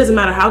 It doesn't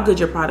matter how good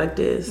your product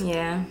is.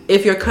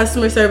 If your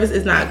customer service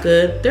is not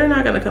good, they're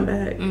not gonna come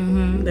back.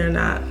 They're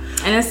not.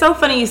 And it's so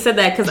funny you said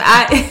that, because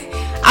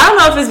I don't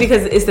know if it's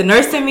because it's the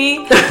nurse in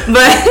me, but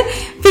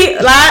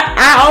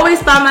I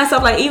always found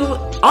myself like, even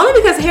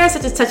only because hair is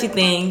such a touchy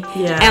thing,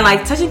 and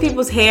like touching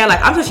people's hair, like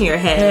I'm touching your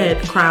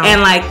head crown,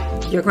 and like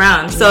your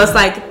crown. So it's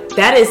like,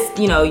 that is,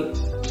 you know,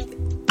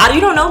 you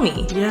don't know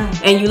me,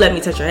 and you let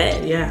me touch your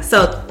head.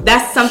 So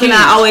that's something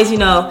I always, you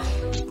know,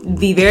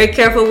 be very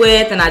careful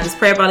with, and I just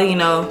pray about it, you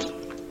know,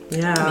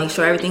 make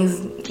sure everything's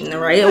in the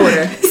right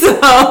order.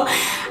 So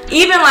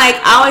even like,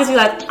 I always be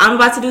like, I'm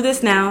about to do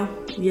this now.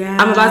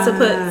 I'm about to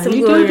put some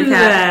glue in your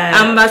cap.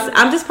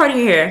 I'm just parting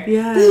your hair.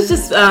 This is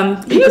just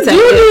you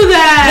do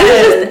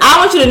that. I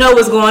want you to know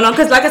what's going on,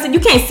 because like I said, you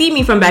can't see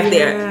me from back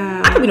there.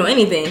 I could be doing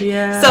anything.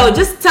 So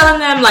just telling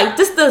them, like,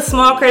 just the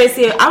small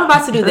courtesy, I'm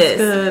about to do this.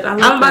 Good. I'm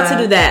about to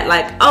do that.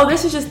 Like, oh,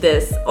 this is just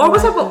this. Or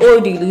what type of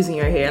oil do you use in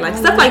your hair? Like,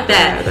 stuff like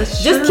that.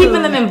 Just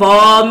keeping them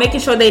involved,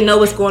 making sure they know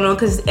what's going on.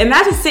 Because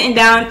imagine sitting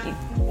down,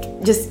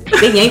 just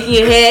they yanking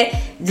your head.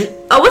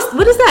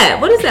 what is that?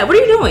 What is that? What are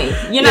you doing?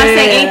 You're not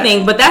saying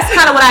anything, but that's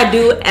kind of what I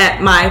do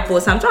at my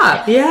full-time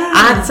job. Yeah.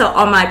 I have to tell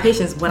all my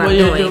patients what I'm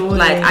doing.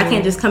 Like, I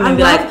can't just come and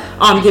be like, oh,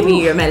 I'm giving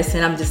you your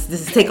medicine. This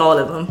is take all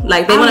of them.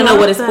 Like, they want to know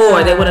what it's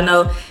for. They want to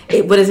know,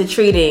 what is it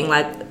treating?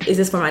 Like, is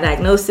this for my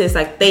diagnosis?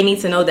 Like, they need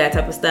to know that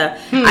type of stuff.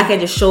 I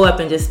can't just show up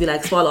and just be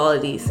like, swallow all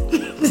of these.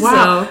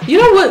 Wow. So, you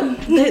know what?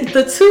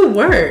 The two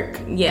work.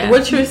 Yeah.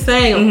 What you're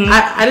saying,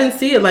 I didn't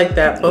see it like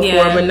that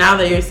before, but now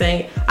that you're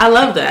saying, I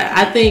love that.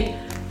 I think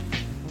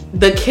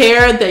the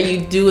care that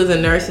you do as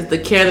a nurse is the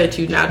care that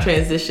you now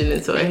transition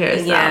into a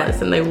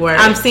hairstylist, and they work.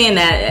 I'm seeing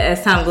that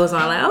as time goes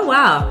on. Like, oh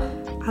wow,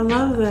 I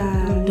love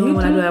that. I'm doing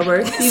what I do at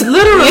work.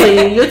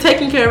 Literally, you're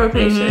taking care of a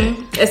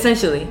patient.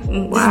 Essentially,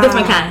 wow. Just a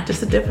different kind.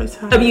 Just a different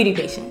type. A beauty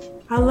patient.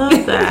 I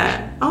love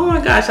that. Oh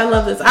my gosh, I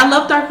love this. I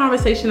loved our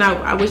conversation.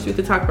 I wish we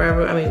could talk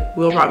forever. I mean,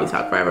 we'll probably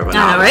talk forever, but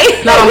not on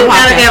the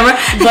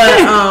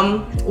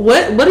podcast.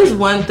 But what is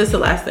one? This is the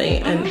last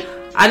thing, and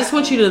I just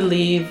want you to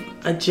leave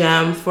a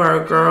gem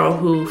for a girl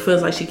who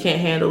feels like she can't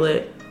handle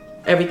it,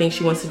 everything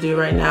she wants to do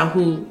right now,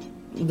 who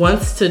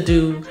wants to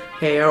do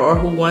hair or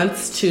who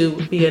wants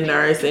to be a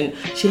nurse and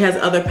she has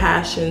other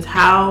passions.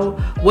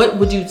 What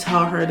would you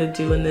tell her to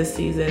do in this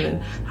season,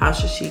 and how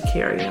should she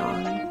carry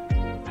on?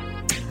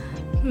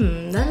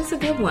 That is a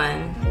good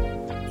one.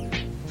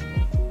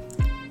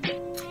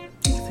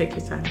 Take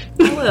your time.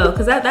 I will,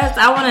 because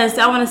I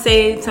want to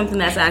say something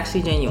that's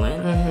actually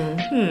genuine.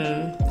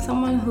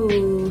 Someone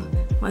who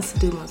wants to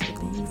do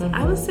multiple things.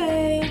 I would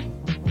say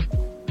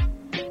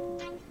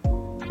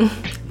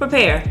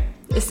prepare.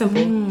 It's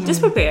simple. Just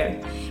prepare.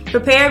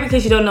 Prepare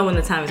because you don't know when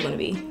the time is going to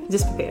be.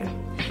 Just prepare.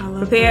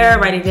 Prepare,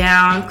 write it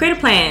down, create a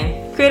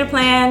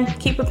plan,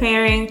 keep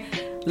preparing,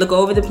 look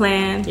over the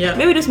plan.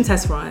 Maybe do some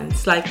test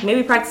runs, like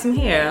maybe practice some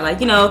hair. Like,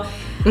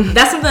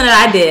 that's something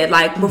that I did.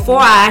 Like, before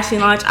I actually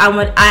launched, I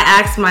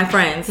asked my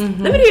friends,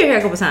 let me do your hair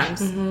a couple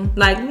times.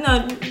 Like,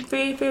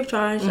 free of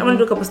charge. I want to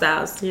do a couple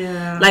styles.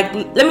 Like,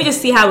 let me just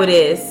see how it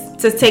is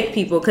to take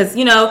people. Because,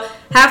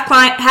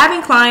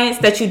 having clients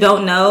that you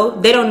don't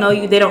know, they don't know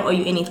you, they don't owe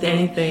you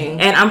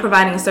anything. And I'm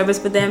providing a service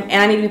for them, and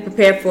I need to be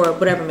prepared for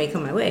whatever may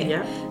come my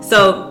way.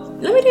 So,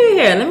 let me do your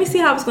hair. Let me see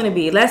how it's going to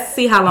be. Let's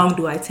see how long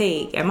do I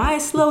take. Am I a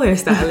slow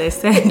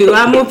hairstylist? And do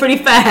I move pretty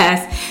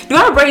fast? Do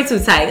I braid too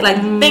tight?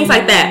 Like, things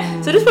like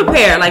that. So just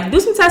prepare. Like,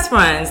 do some test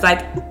runs.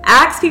 Like,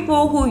 ask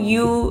people who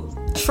you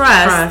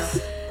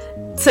trust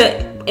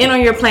to in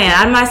on your plan.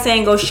 I'm not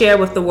saying go share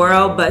with the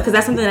world, but because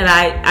that's something that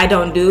I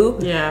don't do.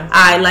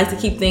 I like to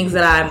keep things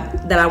that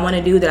I want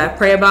to do, that I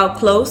pray about,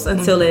 close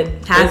until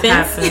it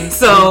happens.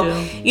 So,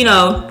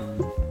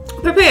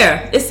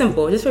 prepare. It's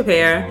simple. Just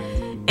prepare.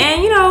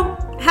 And,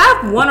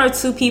 have one or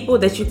two people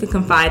that you can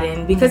confide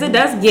in, because it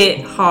does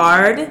get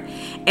hard.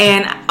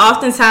 And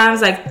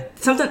oftentimes, like,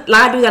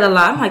 I do that a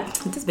lot. I'm like,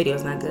 this video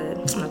is not good.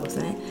 I'm not gonna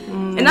say it.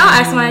 And I'll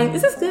ask my,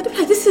 is this good? They're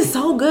like, this is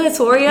so good,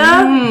 Toria.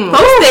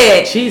 Post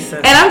it. Jesus.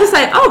 And I'm just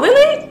like, oh,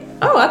 really?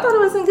 Oh, I thought it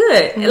wasn't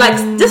good. Like,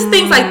 just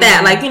things like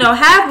that. Like,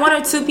 have one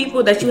or two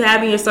people that you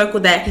have in your circle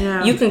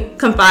that you can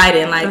confide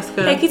in. Like,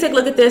 hey, can you take a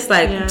look at this?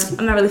 Like,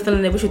 I'm not really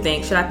feeling it. What you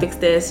think? Should I fix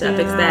this? Should I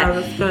fix that?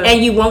 That's good.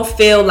 And you won't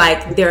feel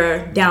like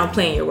they're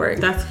downplaying your work.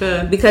 That's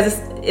good. Because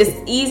it's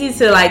easy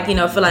to, like,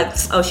 feel like,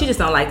 oh, she just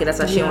don't like it. That's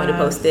why she don't want to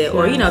post it.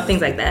 Or,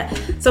 things like that.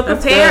 So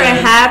prepare and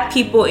have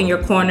people in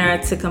your corner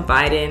to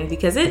confide in,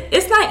 because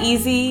it's not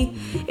easy.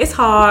 It's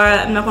hard.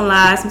 I'm not going to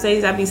lie. Some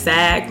days I'd be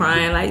sad,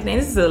 crying. Like, man,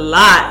 this is a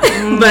lot.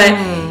 But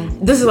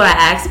this is what I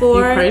asked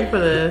for. You prayed for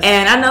this.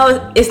 And I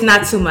know it's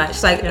not too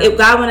much. Like, if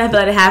God wouldn't have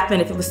let it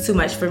happen if it was too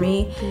much for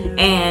me.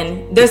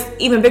 And there's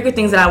even bigger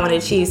things that I want to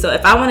achieve. So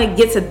if I want to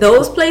get to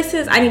those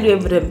places, I need to be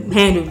able to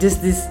handle this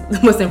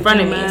what's in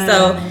front of me.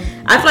 So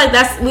I feel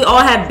like we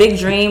all have big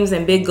dreams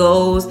and big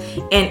goals,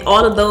 and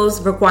all of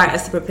those require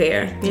us to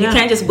prepare. You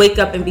can't just wake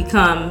up and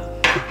become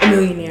a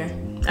millionaire.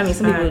 I mean,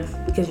 some people,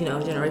 because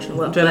generational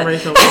wealth.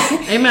 Generational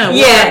wealth. Amen.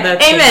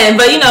 Amen.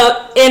 But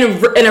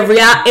in a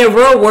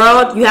real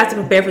world, you have to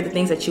prepare for the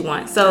things that you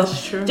want. So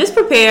just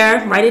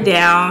prepare, write it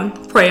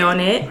down, pray on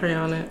it,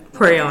 and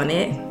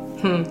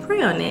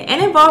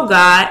involve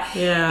God.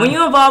 When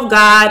you involve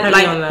God,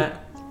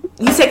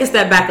 you take a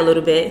step back a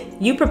little bit.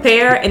 You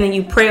prepare, and then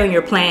you pray on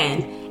your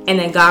plan, and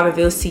then God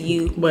reveals to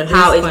you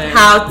how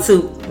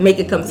to make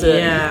it come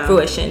to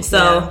fruition.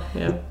 So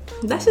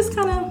that's just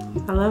kind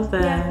of. I love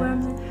that.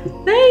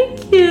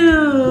 Thank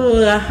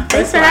you.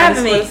 Thanks for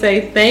having me. I just want to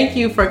say thank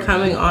you for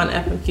coming on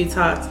FMQ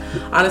Talks.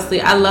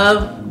 Honestly, I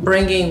love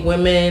bringing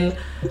women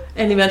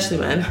and eventually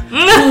men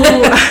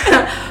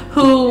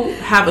who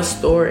have a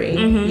story.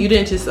 You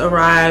didn't just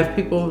arrive.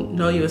 People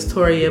know you as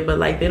Toria, but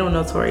like they don't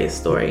know Toria's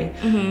story.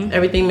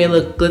 Everything may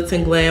look glitz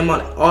and glam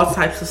on all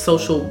types of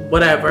social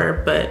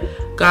whatever, but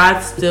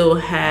God still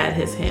had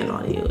his hand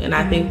on you. And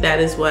I think that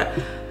is what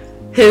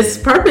his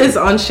purpose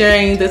on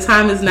sharing The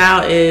Time Is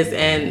Now is,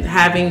 and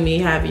having me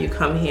have you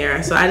come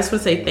here. So I just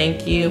want to say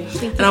thank you.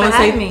 Thank and you I want to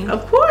say, me.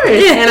 of course,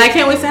 and I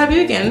can't wait to have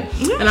you again.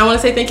 And I want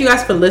to say thank you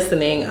guys for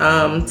listening to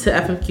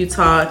FMQ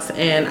Talks,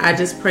 and I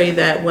just pray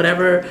that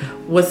whatever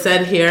was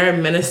said here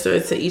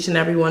ministered to each and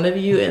every one of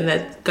you, and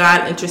that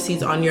God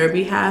intercedes on your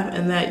behalf,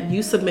 and that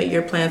you submit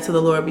your plans to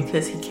the Lord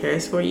because He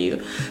cares for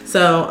you.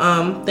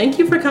 So thank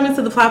you for coming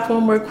to the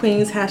platform where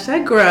Queens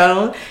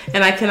 #grow,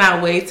 and I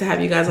cannot wait to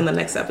have you guys on the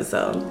next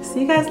episode.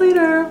 See you guys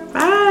later.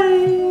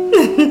 Bye.